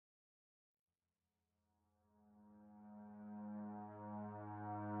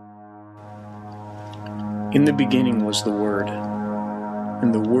In the beginning was the Word,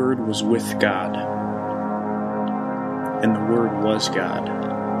 and the Word was with God, and the Word was God.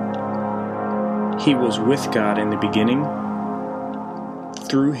 He was with God in the beginning.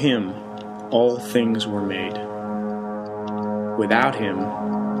 Through him all things were made. Without him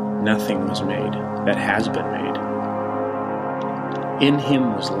nothing was made that has been made. In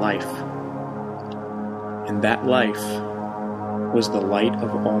him was life, and that life was the light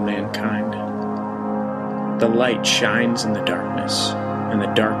of all mankind. The light shines in the darkness, and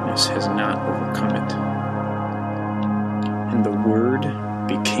the darkness has not overcome it. And the Word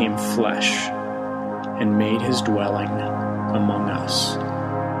became flesh and made his dwelling among us.